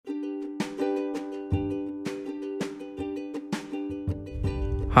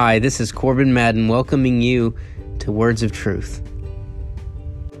Hi, this is Corbin Madden welcoming you to Words of Truth.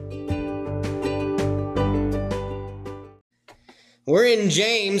 We're in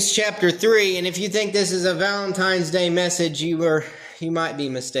James chapter 3, and if you think this is a Valentine's Day message, you might be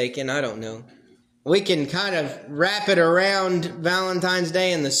mistaken. I don't know. We can kind of wrap it around Valentine's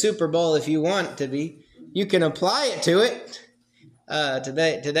Day and the Super Bowl if you want it to be. You can apply it to it.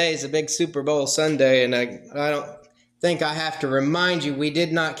 Today is a big Super Bowl Sunday, and I don't think I have to remind you we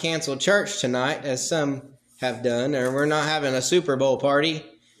did not cancel church tonight, as some have done, or we're not having a Super Bowl party.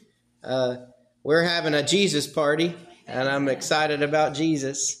 We're having a Jesus party, and I'm excited about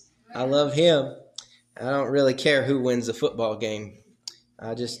Jesus. I love him. I don't really care who wins the football game.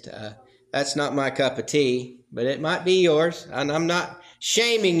 That's not my cup of tea, but it might be yours, and I'm not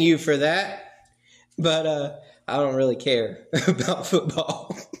shaming you for that, but I don't really care about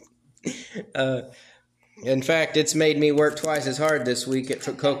football. In fact, it's made me work twice as hard this week at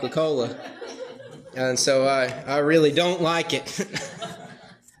Coca-Cola, and so I really don't like it.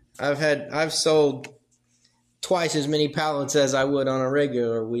 I've sold twice as many pallets as I would on a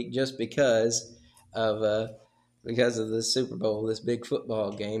regular week just because of the Super Bowl, this big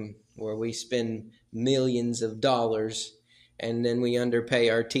football game where we spend millions of dollars and then we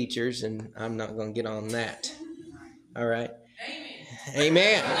underpay our teachers, and I'm not going to get on that. All right?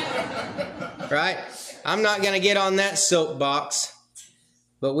 Amen. Right? I'm not going to get on that soapbox,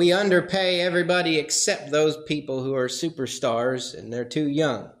 but we underpay everybody except those people who are superstars, and they're too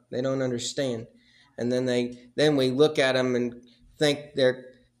young. They don't understand. And then we look at them and think they're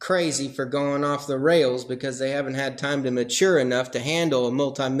crazy for going off the rails because they haven't had time to mature enough to handle a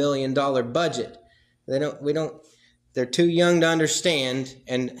multi-million-dollar budget. They're too young to understand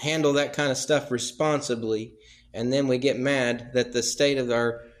and handle that kind of stuff responsibly. And then we get mad that the state of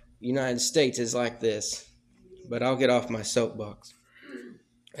our United States is like this. But I'll get off my soapbox.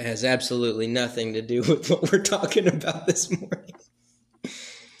 It has absolutely nothing to do with what we're talking about this morning.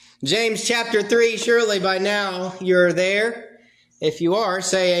 James chapter 3, surely by now you're there. If you are,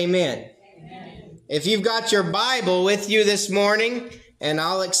 say amen. Amen. If you've got your Bible with you this morning, and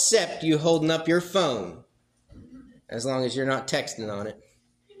I'll accept you holding up your phone, as long as you're not texting on it.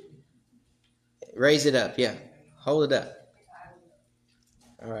 Raise it up, yeah. Hold it up.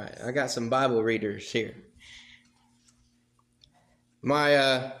 All right, I got some Bible readers here.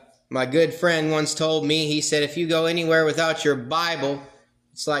 My good friend once told me, he said, if you go anywhere without your Bible,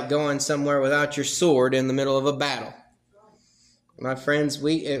 it's like going somewhere without your sword in the middle of a battle. My friends,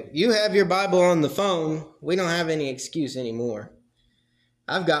 if you have your Bible on the phone, we don't have any excuse anymore.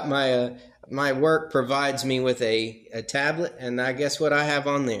 I've got my work provides me with a tablet, and I guess what I have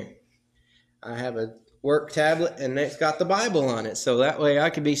on there? I have a work tablet, and it's got the Bible on it. So that way I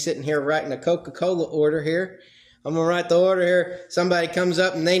could be sitting here writing a Coca-Cola order here. I'm going to write the order here. Somebody comes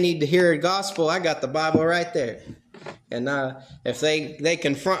up and they need to hear a gospel. I got the Bible right there. And if they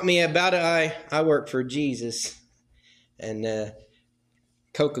confront me about it, I work for Jesus. And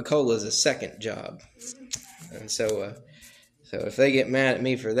Coca-Cola is a second job. And so if they get mad at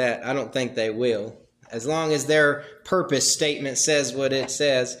me for that, I don't think they will. As long as their purpose statement says what it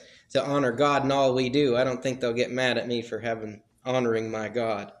says, to honor God in all we do, I don't think they'll get mad at me for honoring my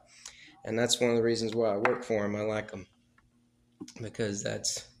God. And that's one of the reasons why I work for them. I like them. Because there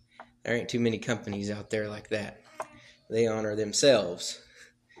ain't too many companies out there like that. They honor themselves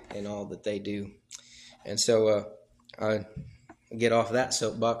in all that they do. And so I get off that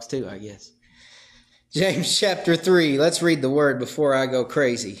soapbox too, I guess. James chapter 3. Let's read the word before I go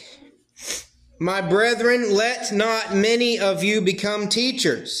crazy. My brethren, let not many of you become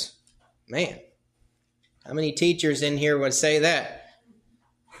teachers. Man, how many teachers in here would say that?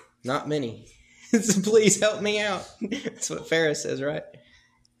 Not many. So please help me out. That's what Pharaoh says, right?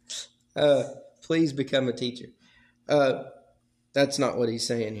 Please become a teacher. That's not what he's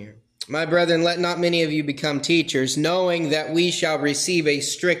saying here. My brethren, let not many of you become teachers, knowing that we shall receive a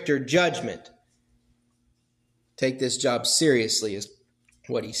stricter judgment. Take this job seriously is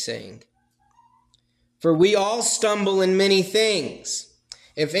what he's saying. For we all stumble in many things.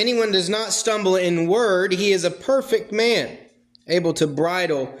 If anyone does not stumble in word, he is a perfect man, able to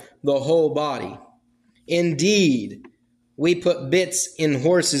bridle the whole body. Indeed, we put bits in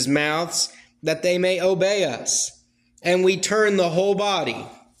horses' mouths that they may obey us, and we turn the whole body.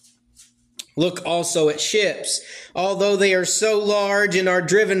 Look also at ships. Although they are so large and are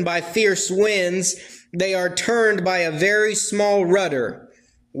driven by fierce winds, they are turned by a very small rudder,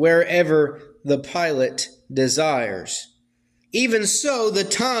 wherever the pilot desires. Even so, the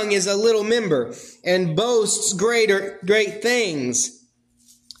tongue is a little member and boasts great things.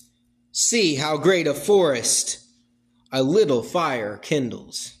 See how great a forest a little fire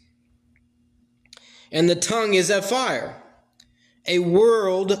kindles. And the tongue is a fire, a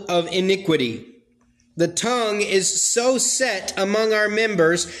world of iniquity. The tongue is so set among our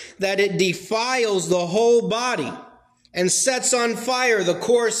members that it defiles the whole body and sets on fire the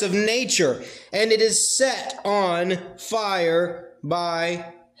course of nature, and it is set on fire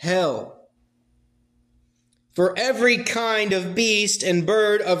by hell. For every kind of beast and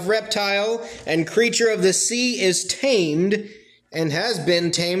bird, of reptile and creature of the sea is tamed and has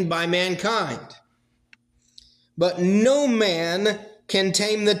been tamed by mankind. But no man can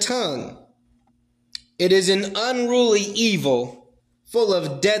tame the tongue. It is an unruly evil, full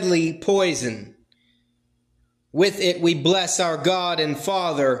of deadly poison. With it we bless our God and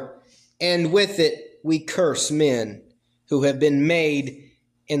Father, and with it we curse men who have been made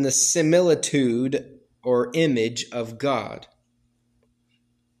in the similitude or image of God.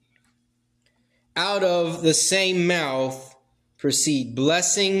 Out of the same mouth proceed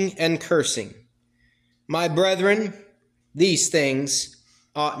blessing and cursing. My brethren, these things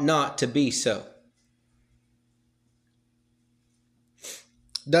ought not to be so.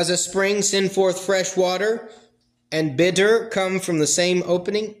 Does a spring send forth fresh water, and bitter come from the same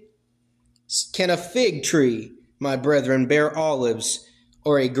opening? Can a fig tree, my brethren, bear olives,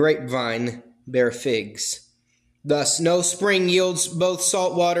 or a grapevine bear figs? Thus no spring yields both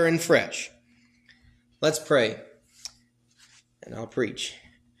salt water and fresh. Let's pray, and I'll preach.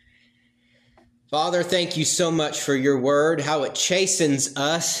 Father, thank you so much for your word, how it chastens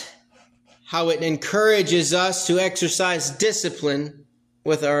us, how it encourages us to exercise discipline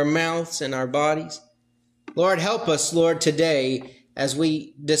with our mouths and our bodies. Lord, help us, Lord, today as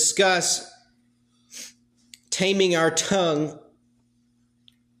we discuss taming our tongue,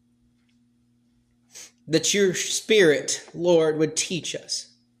 that your Spirit, Lord, would teach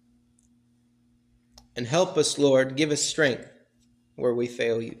us. And help us, Lord, give us strength where we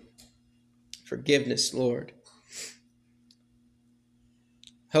fail you. Forgiveness, Lord.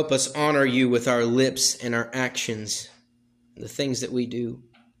 Help us honor you with our lips and our actions, the things that we do.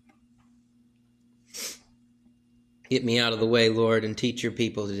 Get me out of the way, Lord, and teach your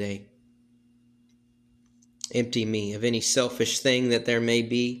people today. Empty me of any selfish thing that there may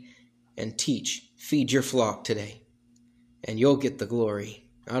be, and teach, feed your flock today, and you'll get the glory.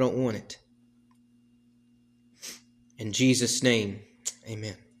 I don't want it. In Jesus' name,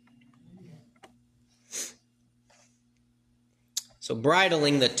 amen. So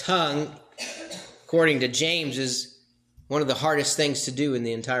bridling the tongue, according to James, is one of the hardest things to do in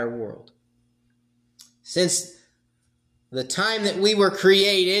the entire world. Since the time that we were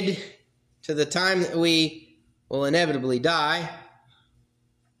created to the time that we will inevitably die,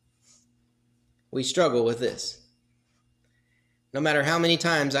 we struggle with this. No matter how many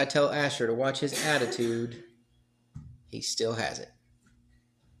times I tell Asher to watch his attitude, he still has it.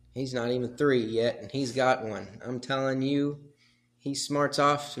 He's not even 3 yet, and he's got one. I'm telling you, he smarts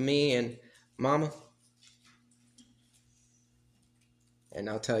off to me and Mama. And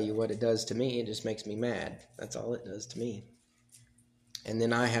I'll tell you what it does to me. It just makes me mad. That's all it does to me. And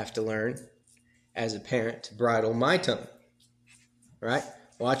then I have to learn, as a parent, to bridle my tongue. Right?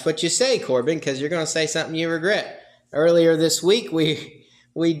 Watch what you say, Corbin, because you're going to say something you regret. Earlier this week,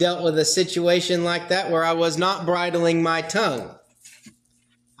 we dealt with a situation like that where I was not bridling my tongue.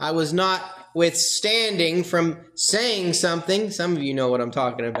 I was not withstanding from saying something. Some of you know what I'm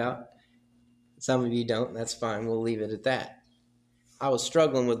talking about. Some of you don't. That's fine. We'll leave it at that. I was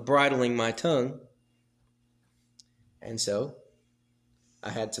struggling with bridling my tongue. And so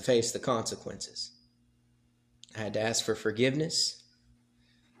I had to face the consequences. I had to ask for forgiveness.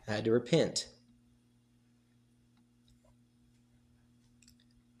 I had to repent.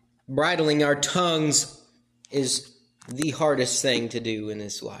 Bridling our tongues is the hardest thing to do in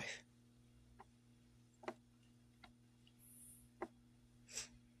this life.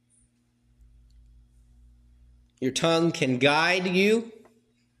 Your tongue can guide you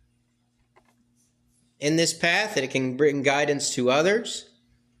in this path, and it can bring guidance to others.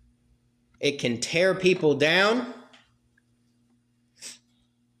 It can tear people down.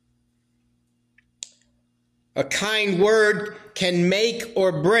 A kind word can make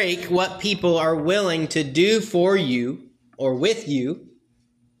or break what people are willing to do for you or with you.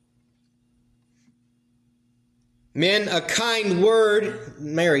 Men, a kind word,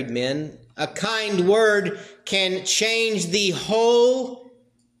 married men, a kind word can change the whole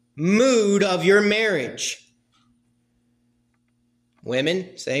mood of your marriage.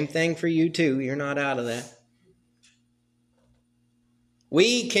 Women, same thing for you too. You're not out of that.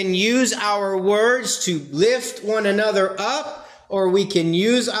 We can use our words to lift one another up, or we can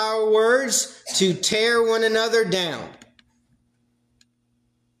use our words to tear one another down.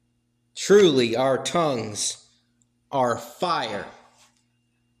 Truly, our tongues are fire,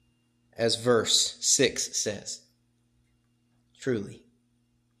 as verse 6 says. Truly.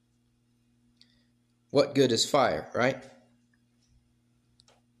 What good is fire, right?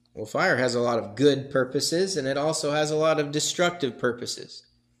 Well, fire has a lot of good purposes, and it also has a lot of destructive purposes.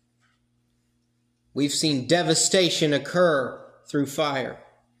 We've seen devastation occur through fire.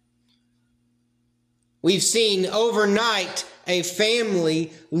 We've seen overnight a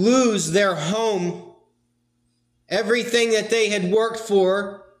family lose their home, everything that they had worked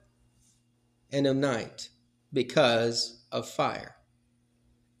for, in a night because of fire.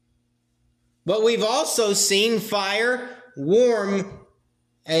 But we've also seen fire warm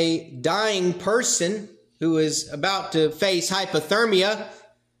a dying person who is about to face hypothermia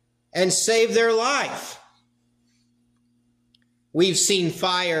and save their life. We've seen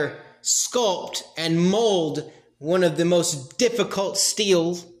fire sculpt and mold one of the most difficult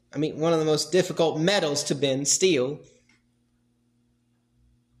one of the most difficult metals to bend, steel.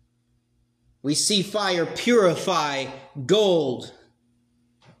 We see fire purify gold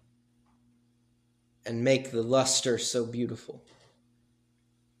and make the luster so beautiful.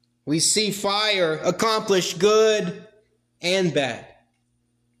 We see fire accomplish good and bad.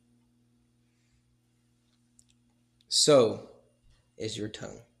 So is your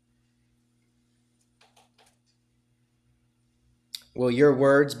tongue. Will your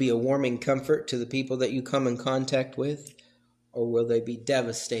words be a warming comfort to the people that you come in contact with, or will they be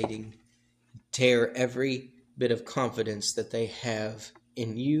devastating, tear every bit of confidence that they have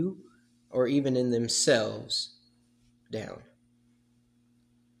in you or even in themselves down?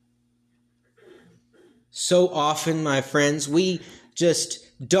 So often, my friends, we just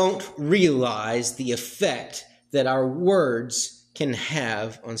don't realize the effect that our words can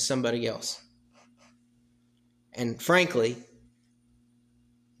have on somebody else. And frankly,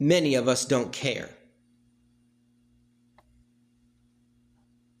 many of us don't care.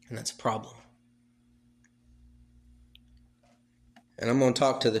 And that's a problem. And I'm going to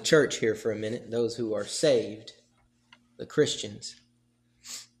talk to the church here for a minute, those who are saved, the Christians.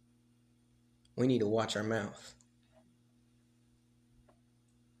 We need to watch our mouth.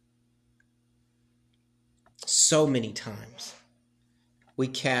 So many times we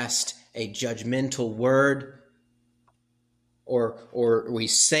cast a judgmental word or we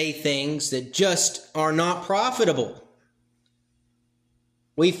say things that just are not profitable.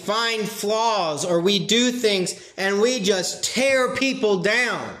 We find flaws or we do things and we just tear people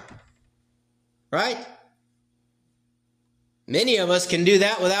down. Right? Many of us can do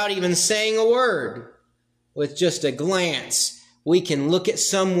that without even saying a word. With just a glance, we can look at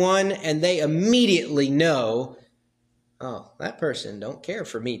someone and they immediately know, oh, that person don't care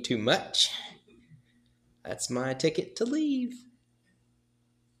for me too much. That's my ticket to leave.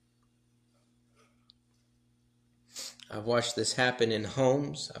 I've watched this happen in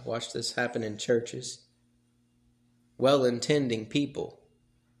homes. I've watched this happen in churches. Well-intending people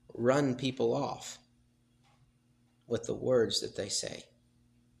run people off with the words that they say.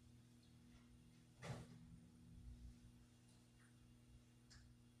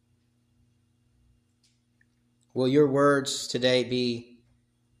 Will your words today be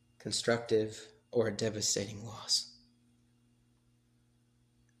constructive or a devastating loss?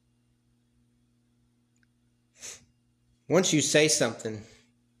 Once you say something,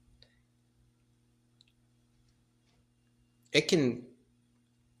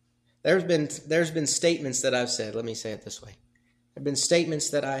 there's been statements that I've said, let me say it this way. There have been statements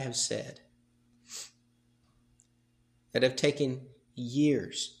that I have said that have taken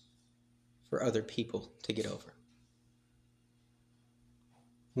years for other people to get over.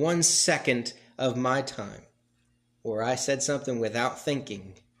 1 second of my time where I said something without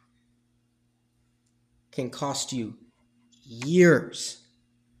thinking can cost you years.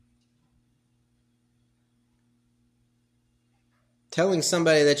 Telling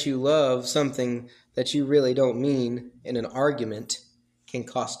somebody that you love something that you really don't mean in an argument can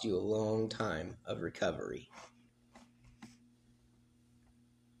cost you a long time of recovery.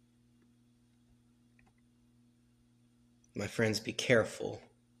 My friends, be careful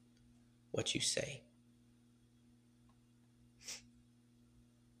what you say.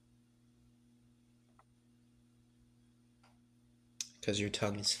 Because your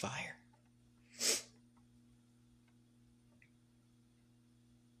tongue is fire.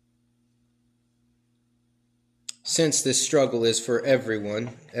 Since this struggle is for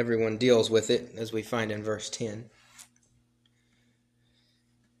everyone deals with it, as we find in verse 10.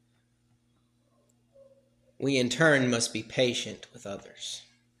 We in turn must be patient with others.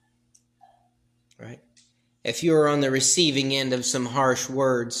 Right? If you are on the receiving end of some harsh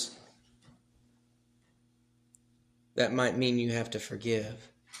words, that might mean you have to forgive.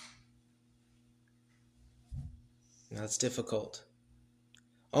 That's difficult.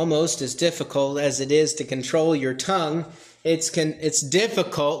 Almost as difficult as it is to control your tongue, it's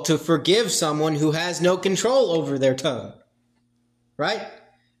difficult to forgive someone who has no control over their tongue. Right?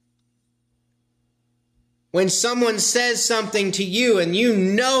 When someone says something to you and you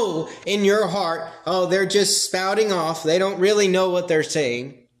know in your heart, oh, they're just spouting off, they don't really know what they're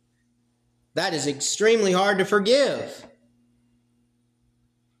saying, that is extremely hard to forgive.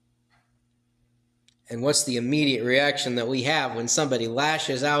 And what's the immediate reaction that we have when somebody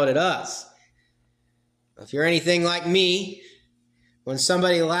lashes out at us? If you're anything like me, when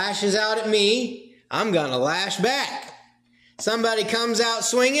somebody lashes out at me, I'm going to lash back. Somebody comes out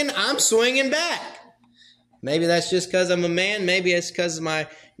swinging, I'm swinging back. Maybe that's just because I'm a man. Maybe it's because my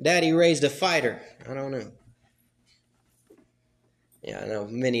daddy raised a fighter. I don't know. Yeah, I know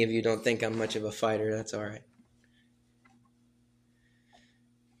many of you don't think I'm much of a fighter. That's all right.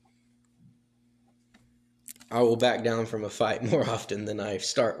 I will back down from a fight more often than I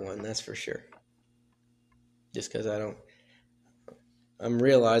start one, that's for sure. Just because I'm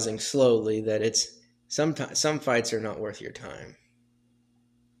realizing slowly that some fights are not worth your time.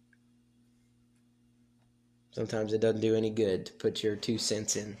 Sometimes it doesn't do any good to put your 2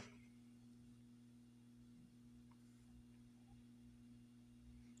 cents in.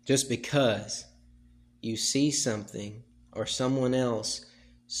 Just because you see something or someone else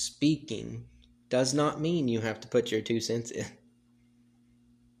speaking does not mean you have to put your 2 cents in.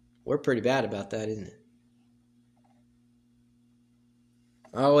 We're pretty bad about that, isn't it?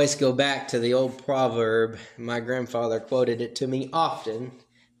 I always go back to the old proverb. My grandfather quoted it to me often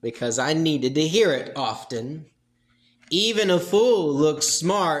because I needed to hear it often. Even a fool looks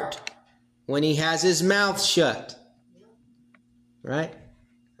smart when he has his mouth shut. Right?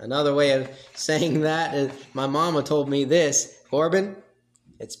 Another way of saying that is my mama told me this, Corbin,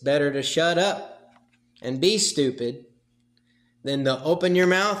 it's better to shut up and be stupid than to open your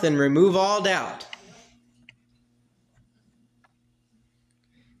mouth and remove all doubt.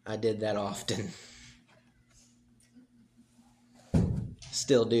 I did that often.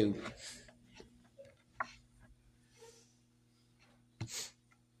 Still do.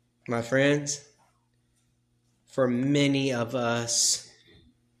 My friends, for many of us,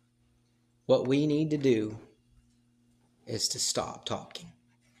 what we need to do is to stop talking.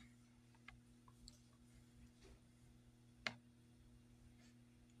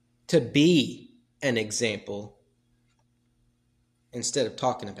 To be an example instead of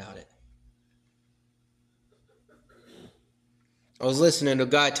talking about it. I was listening to a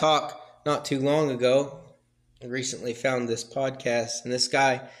guy talk not too long ago. I recently found this podcast, and this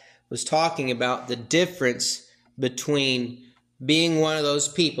guy was talking about the difference between being one of those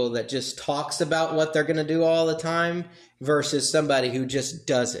people that just talks about what they're going to do all the time versus somebody who just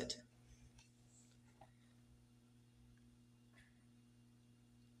does it.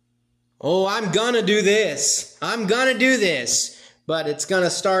 Oh, I'm going to do this. I'm going to do this. But it's going to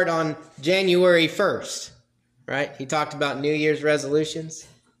start on January 1st, right? He talked about New Year's resolutions.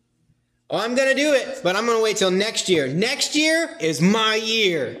 Oh, I'm going to do it, but I'm going to wait till next year. Next year is my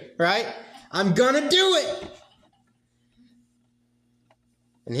year, right? I'm going to do it.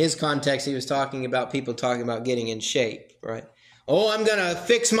 In his context, he was talking about people talking about getting in shape, right? Oh, I'm going to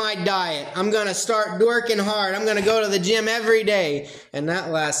fix my diet. I'm going to start working hard. I'm going to go to the gym every day. And that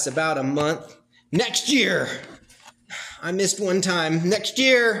lasts about a month. Next year, I missed one time. Next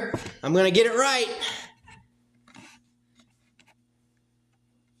year, I'm going to get it right.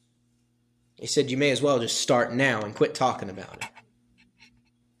 He said you may as well just start now and quit talking about it.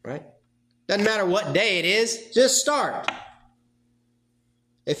 Right? Doesn't matter what day it is, just start.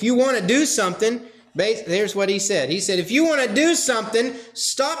 If you want to do something, here's what he said. He said, if you want to do something,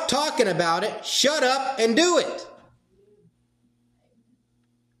 stop talking about it, shut up, and do it.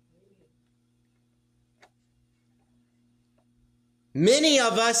 Many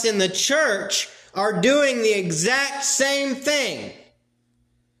of us in the church are doing the exact same thing.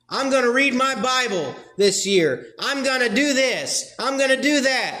 I'm going to read my Bible this year. I'm going to do this. I'm going to do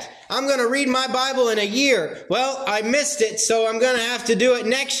that. I'm going to read my Bible in a year. Well, I missed it, so I'm going to have to do it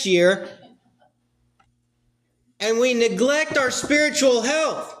next year. And we neglect our spiritual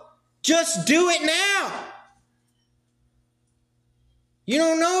health. Just do it now. You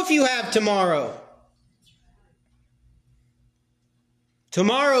don't know if you have tomorrow.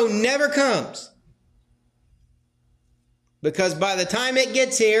 Tomorrow never comes. Because by the time it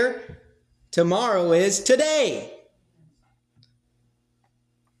gets here, tomorrow is today.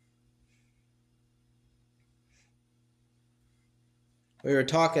 I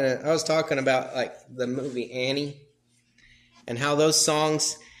was talking about like the movie Annie. And how those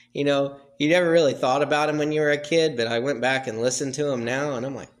songs, you never really thought about them when you were a kid, but I went back and listened to them now, and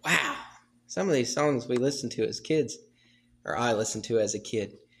I'm like, wow, some of these songs we listened to as kids, or I listened to as a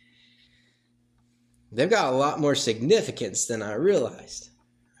kid, they've got a lot more significance than I realized,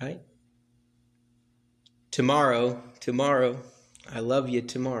 right? Tomorrow, I love you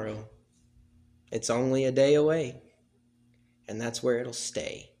tomorrow. It's only a day away, and that's where it'll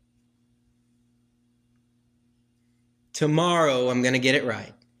stay. Tomorrow, I'm going to get it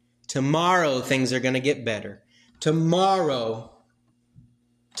right. Tomorrow, things are going to get better. Tomorrow,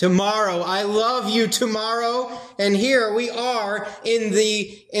 I love you tomorrow. And here we are in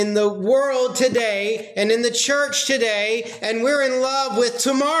the world today and in the church today, and we're in love with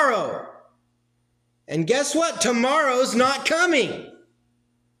tomorrow. And guess what? Tomorrow's not coming.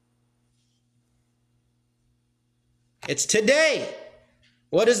 It's today.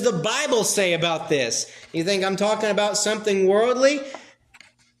 What does the Bible say about this? You think I'm talking about something worldly?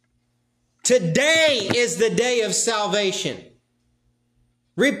 Today is the day of salvation.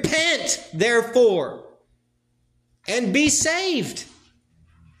 Repent, therefore, and be saved.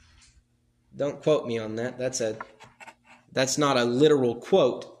 Don't quote me on that. That's not a literal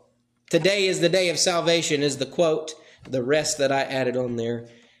quote. Today is the day of salvation is the quote. The rest that I added on there,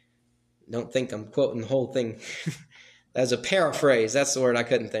 don't think I'm quoting the whole thing. That's a paraphrase. That's the word I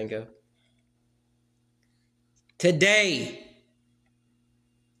couldn't think of. Today.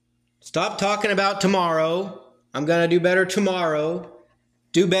 Stop talking about tomorrow. I'm going to do better tomorrow.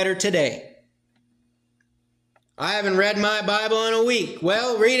 Do better today. I haven't read my Bible in a week.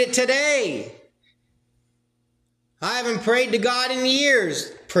 Well, read it today. I haven't prayed to God in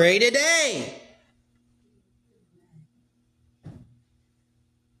years. Pray today.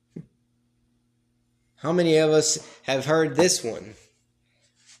 How many of us have heard this one?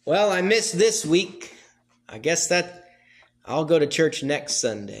 Well, I missed this week. I guess that I'll go to church next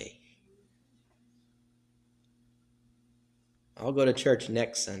Sunday. I'll go to church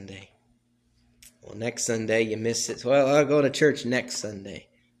next Sunday. Well, next Sunday you miss it. Well, I'll go to church next Sunday.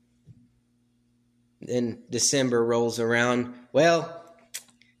 Then December rolls around. Well,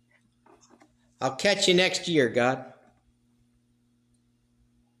 I'll catch you next year, God.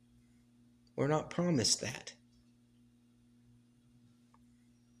 We're not promised that.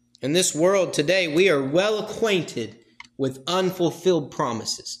 In this world today, we are well acquainted with unfulfilled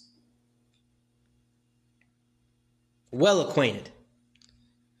promises. Well acquainted.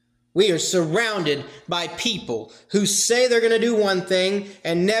 We are surrounded by people who say they're going to do one thing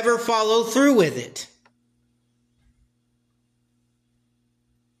and never follow through with it.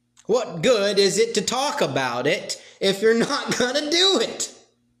 What good is it to talk about it if you're not going to do it?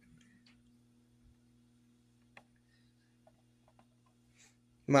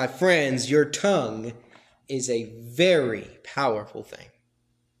 My friends, your tongue is a very powerful thing.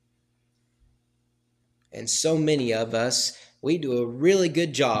 And so many of us, we do a really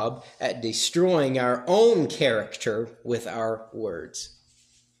good job at destroying our own character with our words.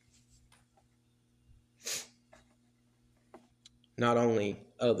 Not only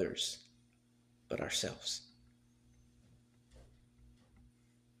others, but ourselves.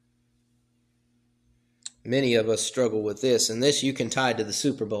 Many of us struggle with this, and this you can tie to the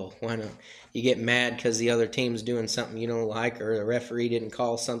Super Bowl. Why not? You get mad because the other team's doing something you don't like, or the referee didn't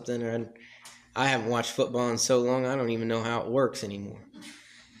call something, or I haven't watched football in so long, I don't even know how it works anymore.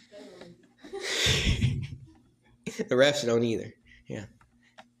 The refs don't either. Yeah.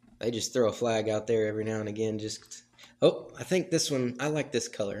 They just throw a flag out there every now and again. I think this one, I like this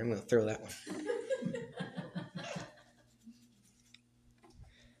color. I'm going to throw that one.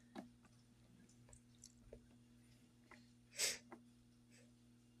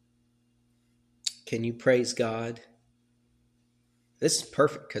 Can you praise God? This is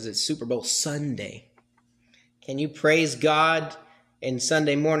perfect because it's Super Bowl Sunday. Can you praise God in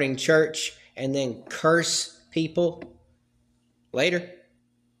Sunday morning church and then curse people later?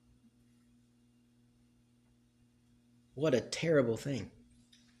 What a terrible thing.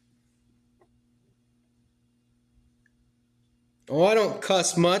 Oh, I don't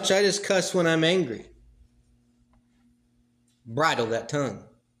cuss much. I just cuss when I'm angry. Bridle that tongue.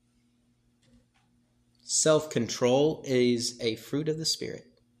 Self-control is a fruit of the Spirit.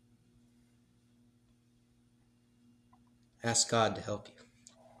 Ask God to help you.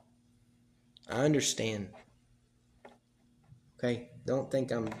 I understand. Okay? Don't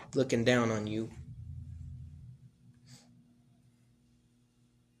think I'm looking down on you.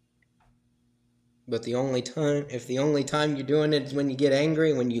 But if the only time you're doing it is when you get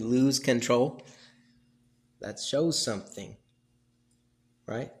angry, when you lose control, that shows something.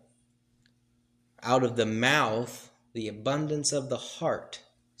 Right? Out of the mouth The abundance of the heart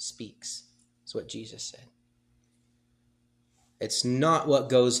speaks. That's what Jesus said. It's not what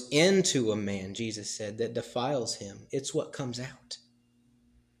goes into a man, Jesus said, that defiles him. It's what comes out.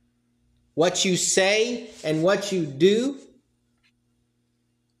 What you say and what you do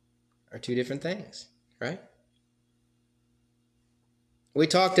are two different things, right? We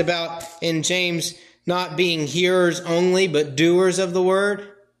talked about in James not being hearers only, but doers of the word.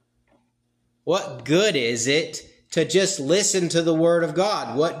 What good is it to just listen to the Word of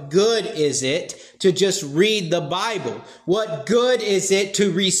God? What good is it to just read the Bible? What good is it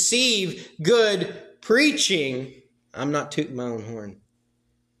to receive good preaching? I'm not tooting my own horn.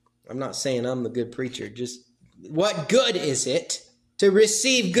 I'm not saying I'm the good preacher. Just what good is it to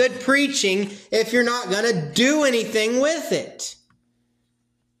receive good preaching if you're not going to do anything with it?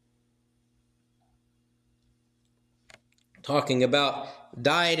 Talking about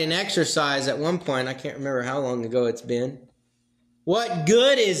diet and exercise at one point. I can't remember how long ago it's been. What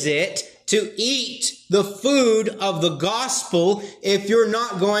good is it to eat the food of the gospel if you're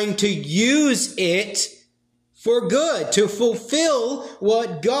not going to use it for good, to fulfill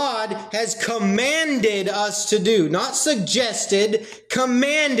what God has commanded us to do? Not suggested,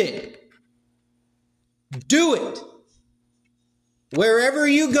 commanded. Do it. Wherever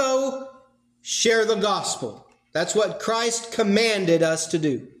you go, share the gospel. That's what Christ commanded us to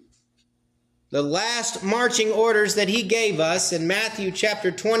do. The last marching orders that he gave us in Matthew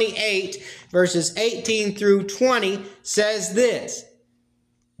chapter 28, verses 18 through 20, says this: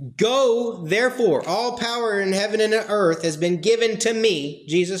 Go, therefore, all power in heaven and on earth has been given to me,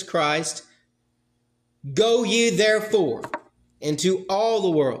 Jesus Christ. Go ye therefore into all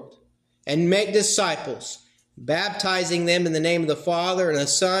the world and make disciples, baptizing them in the name of the Father and the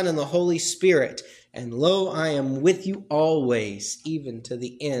Son and the Holy Spirit. And lo, I am with you always, even to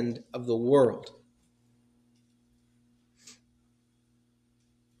the end of the world.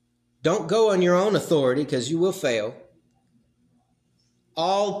 Don't go on your own authority, because you will fail.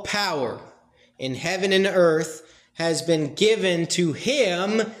 All power in heaven and earth has been given to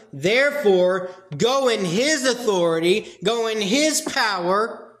him. Therefore, go in his authority, go in his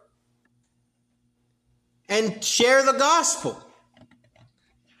power, and share the gospel.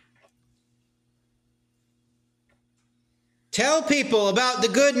 Tell people about the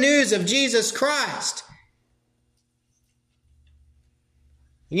good news of Jesus Christ.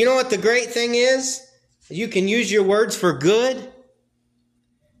 You know what the great thing is? You can use your words for good.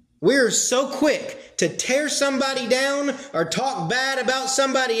 We're so quick to tear somebody down or talk bad about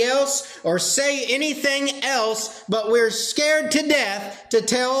somebody else or say anything else, but we're scared to death to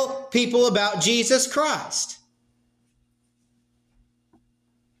tell people about Jesus Christ.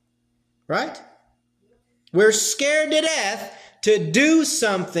 Right? We're scared to death to do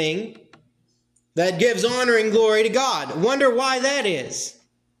something that gives honor and glory to God. Wonder why that is.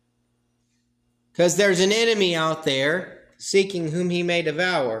 Because there's an enemy out there seeking whom he may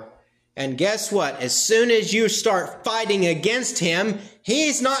devour. And guess what? As soon as you start fighting against him,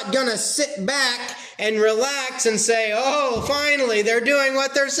 he's not going to sit back and relax and say, oh, finally, they're doing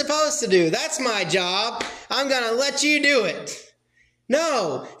what they're supposed to do. That's my job. I'm going to let you do it.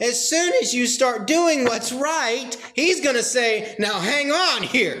 No, as soon as you start doing what's right, he's going to say, now hang on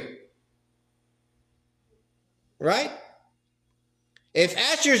here. Right? If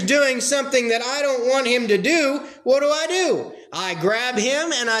Asher's doing something that I don't want him to do, what do? I grab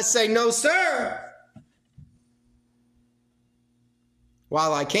him and I say, no, sir.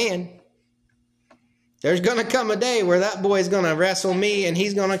 While I can. There's going to come a day where that boy's going to wrestle me and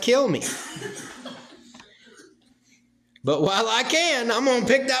he's going to kill me. But while I can, I'm going to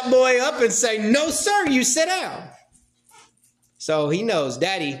pick that boy up and say, no, sir, you sit down. So he knows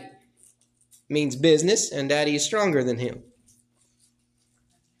daddy means business and daddy is stronger than him.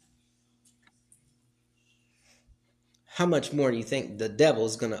 How much more do you think the devil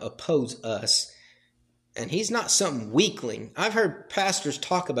is going to oppose us? And he's not some weakling. I've heard pastors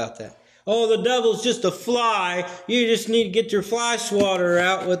talk about that. Oh, the devil's just a fly. You just need to get your fly swatter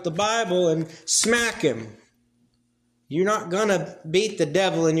out with the Bible and smack him. You're not going to beat the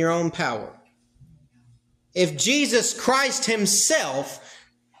devil in your own power. If Jesus Christ himself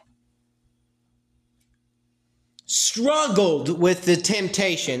struggled with the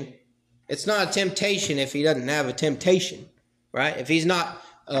temptation, it's not a temptation if he doesn't have a temptation, right? If he's not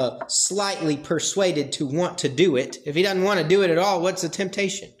slightly persuaded to want to do it, if he doesn't want to do it at all, what's the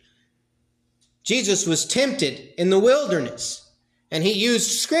temptation? Jesus was tempted in the wilderness, and he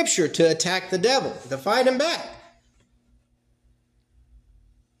used Scripture to attack the devil, to fight him back.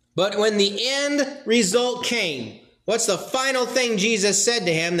 But when the end result came, what's the final thing Jesus said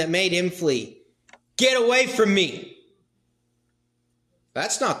to him that made him flee? Get away from me.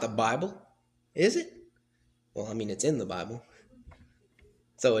 That's not the Bible, is it? Well, I mean, it's in the Bible.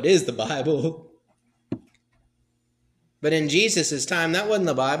 So it is the Bible. But in Jesus' time, that wasn't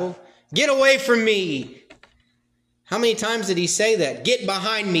the Bible. Get away from me. How many times did he say that? Get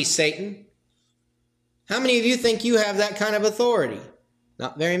behind me, Satan. How many of you think you have that kind of authority?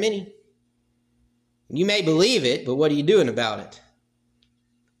 Not very many. You may believe it, but what are you doing about it?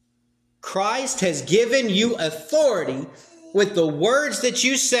 Christ has given you authority with the words that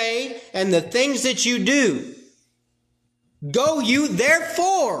you say and the things that you do. Go you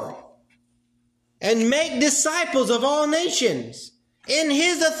therefore and make disciples of all nations in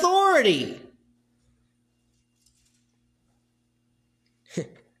his authority.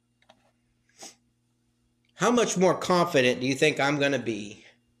 How much more confident do you think I'm going to be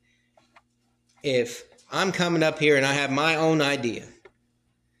if I'm coming up here and I have my own idea?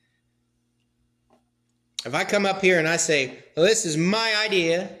 If I come up here and I say, well, this is my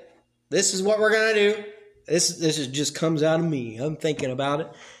idea, this is what we're going to do, this just comes out of me. I'm thinking about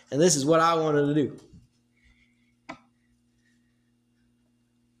it, and this is what I wanted to do.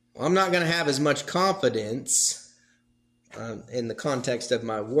 Well, I'm not going to have as much confidence in the context of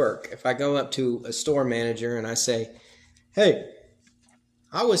my work. If I go up to a store manager and I say, hey,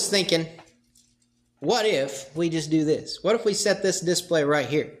 I was thinking, what if we just do this? What if we set this display right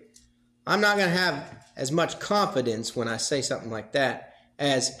here? I'm not going to have as much confidence when I say something like that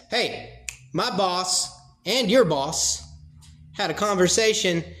as, hey, my boss and your boss had a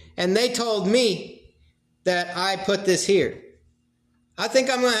conversation and they told me that I put this here. I think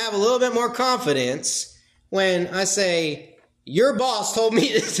I'm going to have a little bit more confidence when I say, your boss told me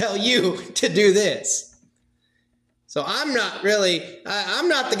to tell you to do this. So I'm not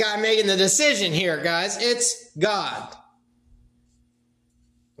the guy making the decision here, guys. It's God.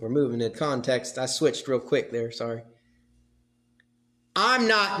 We're moving to context. I switched real quick there, sorry. I'm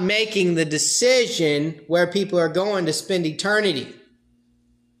not making the decision where people are going to spend eternity.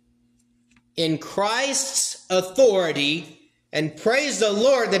 In Christ's authority, and praise the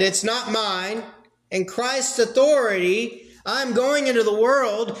Lord that it's not mine, in Christ's authority, I'm going into the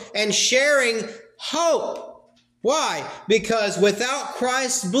world and sharing hope. Why? Because without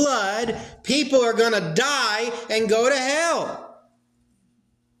Christ's blood, people are going to die and go to hell.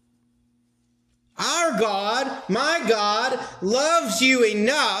 Our God, my God, loves you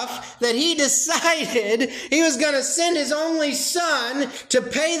enough that he decided he was going to send his only son to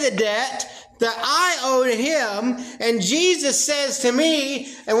pay the debt that I owed him. And Jesus says to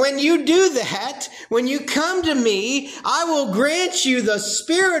me, and when you do that, when you come to me, I will grant you the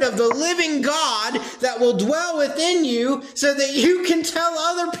Spirit of the living God that will dwell within you so that you can tell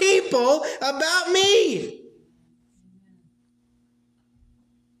other people about me.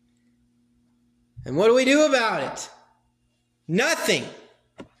 And what do we do about it? Nothing.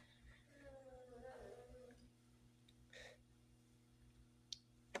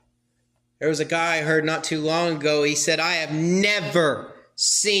 There was a guy I heard not too long ago. He said, I have never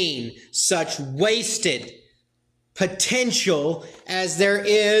seen such wasted potential as there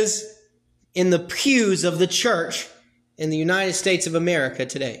is in the pews of the church in the United States of America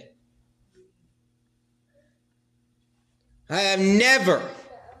today. I have never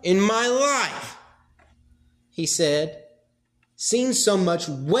in my life, he said, seen so much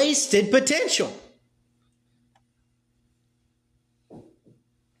wasted potential.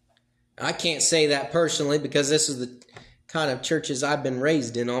 I can't say that personally because this is the kind of churches I've been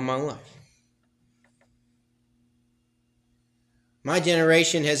raised in all my life. My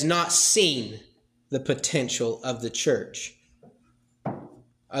generation has not seen the potential of the church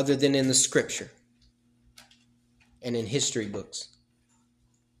other than in the scripture and in history books.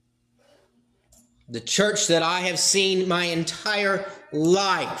 The church that I have seen my entire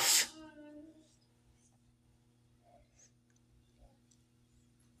life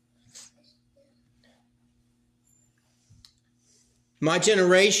my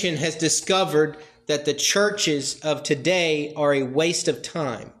generation has discovered that the churches of today are a waste of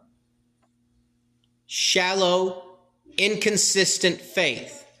time. Shallow, inconsistent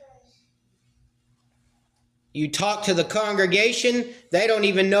faith. You talk to the congregation, they don't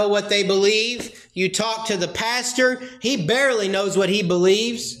even know what they believe. You talk to the pastor, he barely knows what he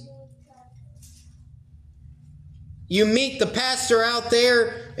believes. You meet the pastor out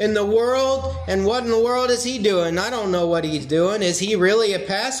there in the world, and what in the world is he doing? I don't know what he's doing. Is he really a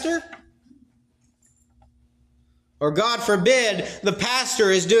pastor? Or God forbid, the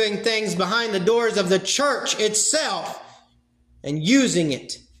pastor is doing things behind the doors of the church itself and using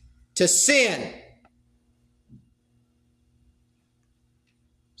it to sin.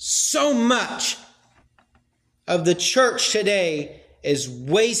 So much of the church today is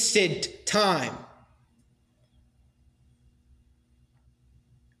wasted time.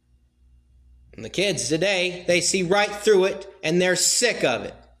 And the kids today, they see right through it and they're sick of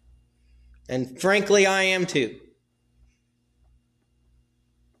it. And frankly, I am too.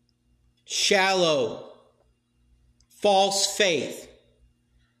 Shallow, false faith.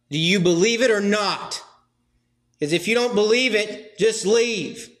 Do you believe it or not? Because if you don't believe it, just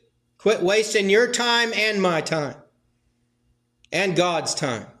leave. Quit wasting your time and my time. And God's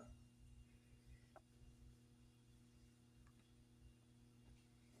time.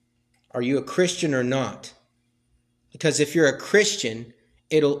 Are you a Christian or not? Because if you're a Christian,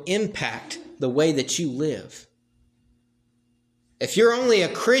 it'll impact the way that you live. If you're only a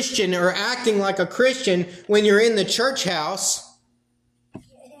Christian or acting like a Christian when you're in the church house,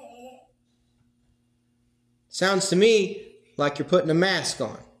 sounds to me like you're putting a mask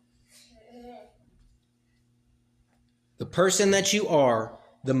on. The person that you are,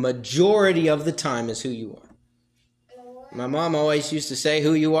 the majority of the time is who you are. My mom always used to say,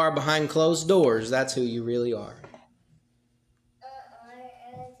 who you are behind closed doors, that's who you really are.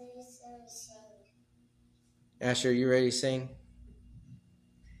 Asher, you ready to sing?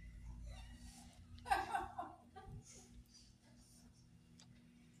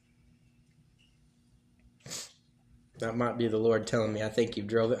 That might be the Lord telling me, I think you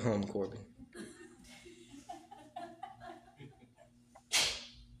drove it home, Corbin.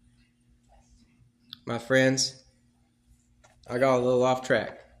 My friends, I got a little off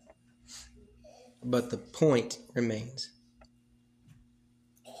track. But the point remains.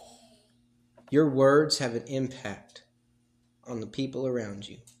 Your words have an impact on the people around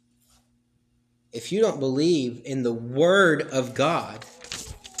you. If you don't believe in the Word of God,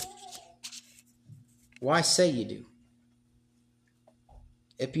 why say you do?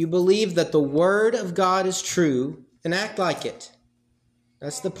 If you believe that the Word of God is true, then act like it.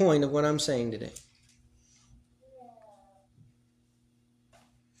 That's the point of what I'm saying today.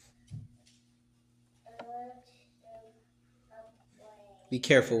 Be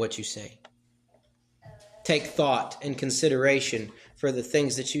careful what you say. Take thought and consideration for the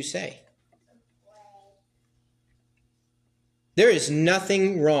things that you say. There is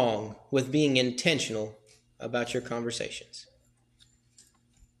nothing wrong with being intentional about your conversations.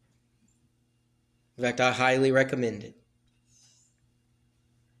 In fact, I highly recommend it.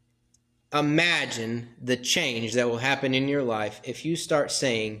 Imagine the change that will happen in your life if you start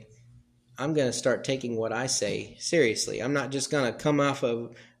saying, I'm going to start taking what I say seriously. I'm not just going to come off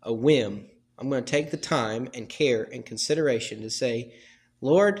of a whim. I'm going to take the time and care and consideration to say,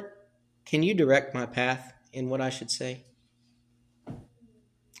 Lord, can you direct my path in what I should say?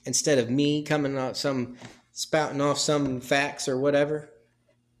 Instead of me coming out spouting off some facts or whatever.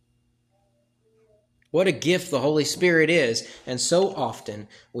 What a gift the Holy Spirit is, and so often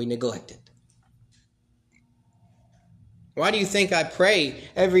we neglect it. Why do you think I pray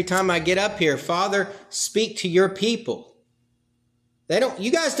every time I get up here? Father, speak to your people.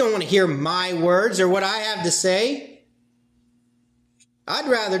 You guys don't want to hear my words or what I have to say. I'd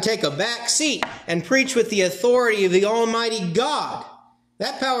rather take a back seat and preach with the authority of the Almighty God.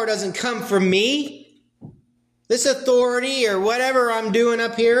 That power doesn't come from me. This authority or whatever I'm doing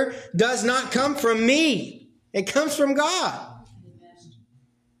up here does not come from me. It comes from God.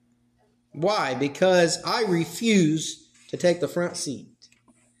 Why? Because I refuse to take the front seat.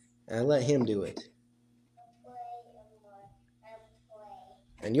 And I let Him do it.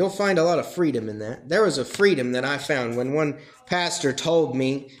 And you'll find a lot of freedom in that. There was a freedom that I found when one pastor told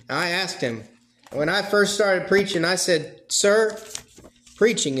me, I asked him, when I first started preaching, I said, Sir,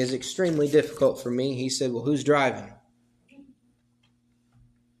 preaching is extremely difficult for me. He said, well, who's driving?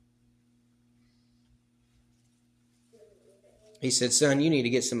 He said, son, you need to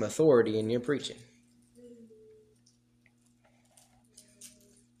get some authority in your preaching.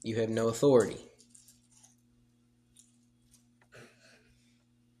 You have no authority.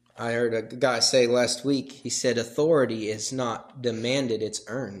 I heard a guy say last week, he said, authority is not demanded, it's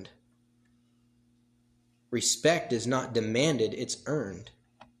earned. Respect is not demanded, it's earned.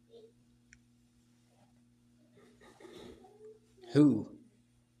 Who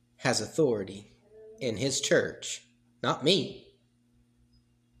has authority in his church? Not me.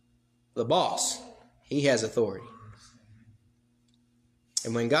 The boss, he has authority.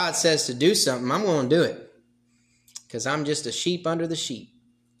 And when God says to do something, I'm going to do it. Because I'm just a sheep under the sheep.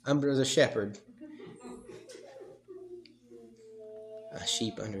 Under the shepherd. A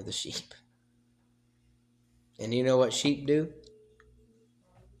sheep under the sheep. And you know what sheep do?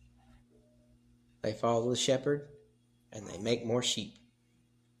 They follow the shepherd and they make more sheep.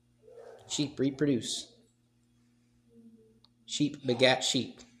 Sheep reproduce. Sheep begat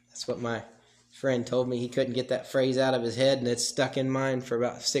sheep. That's what my friend told me. He couldn't get that phrase out of his head, and it's stuck in mine for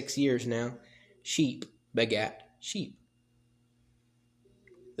about 6 years now. Sheep begat sheep.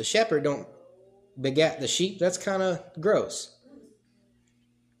 The shepherd don't begat the sheep. That's kind of gross.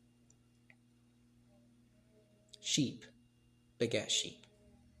 Sheep begat sheep.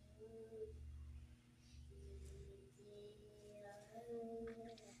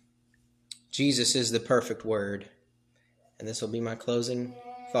 Jesus is the perfect word. And this will be my closing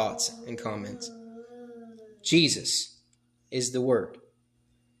thoughts and comments. Jesus is the word.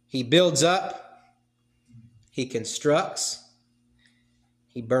 He builds up. He constructs.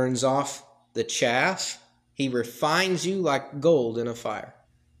 He burns off the chaff. He refines you like gold in a fire.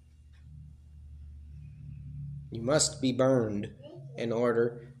 You must be burned in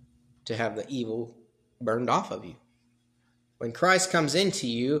order to have the evil burned off of you. When Christ comes into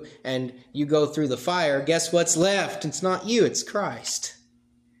you and you go through the fire, guess what's left? It's not you, it's Christ.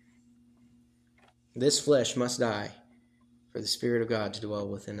 This flesh must die for the Spirit of God to dwell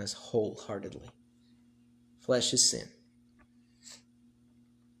within us wholeheartedly. Flesh is sin.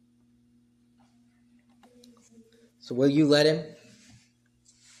 So will you let him?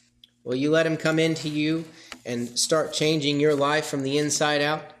 Will you let him come into you and start changing your life from the inside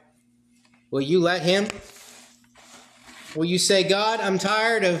out? Will you let him? Will you say, God, I'm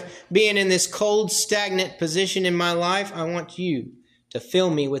tired of being in this cold, stagnant position in my life. I want you to fill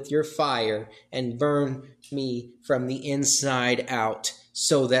me with your fire and burn me from the inside out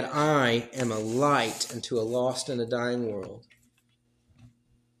so that I am a light unto a lost and a dying world.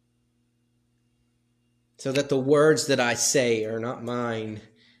 So that the words that I say are not mine,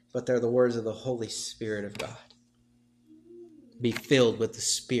 but they're the words of the Holy Spirit of God. Be filled with the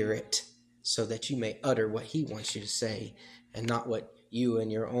Spirit so that you may utter what he wants you to say and not what you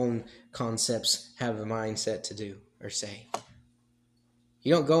and your own concepts have a mindset to do or say.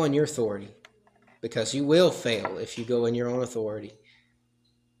 You don't go in your authority because you will fail if you go in your own authority.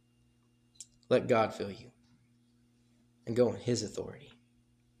 Let God fill you and go in his authority.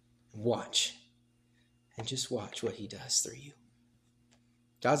 Watch. And just watch what he does through you.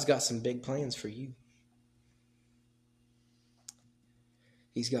 God's got some big plans for you.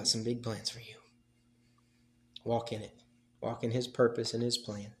 He's got some big plans for you. Walk in it. Walk in his purpose and his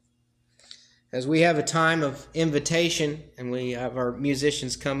plan. As we have a time of invitation and we have our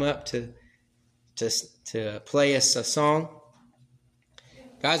musicians come up to play us a song.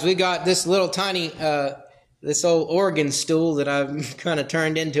 Guys, we got this little tiny, this old organ stool that I've kind of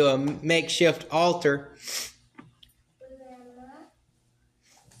turned into a makeshift altar.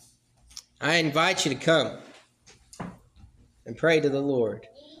 I invite you to come and pray to the Lord.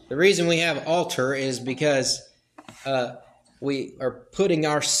 The reason we have altar is because we are putting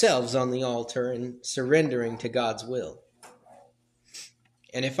ourselves on the altar and surrendering to God's will.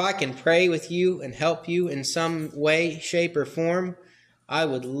 And if I can pray with you and help you in some way, shape, or form, I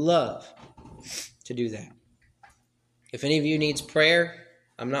would love to do that. If any of you needs prayer,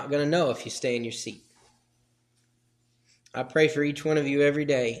 I'm not going to know if you stay in your seat. I pray for each one of you every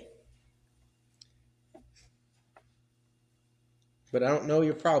day. But I don't know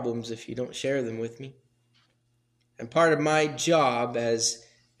your problems if you don't share them with me. And part of my job as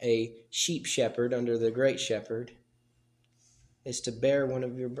a sheep shepherd under the great shepherd is to bear one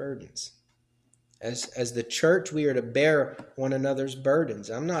of your burdens. As the church, we are to bear one another's burdens.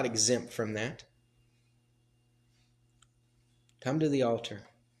 I'm not exempt from that. Come to the altar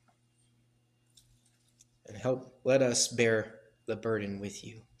and let us bear the burden with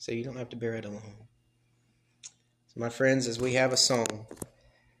you so you don't have to bear it alone. So my friends, as we have a song,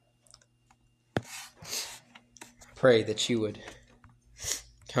 I pray that you would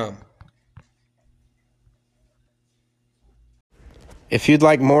come. If you'd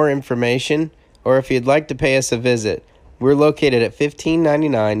like more information, or if you'd like to pay us a visit, we're located at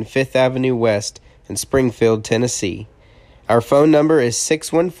 1599 5th Avenue West in Springfield, Tennessee. Our phone number is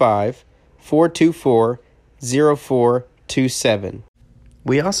 615-424-0427.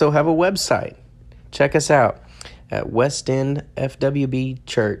 We also have a website. Check us out at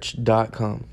westendfwbchurch.com.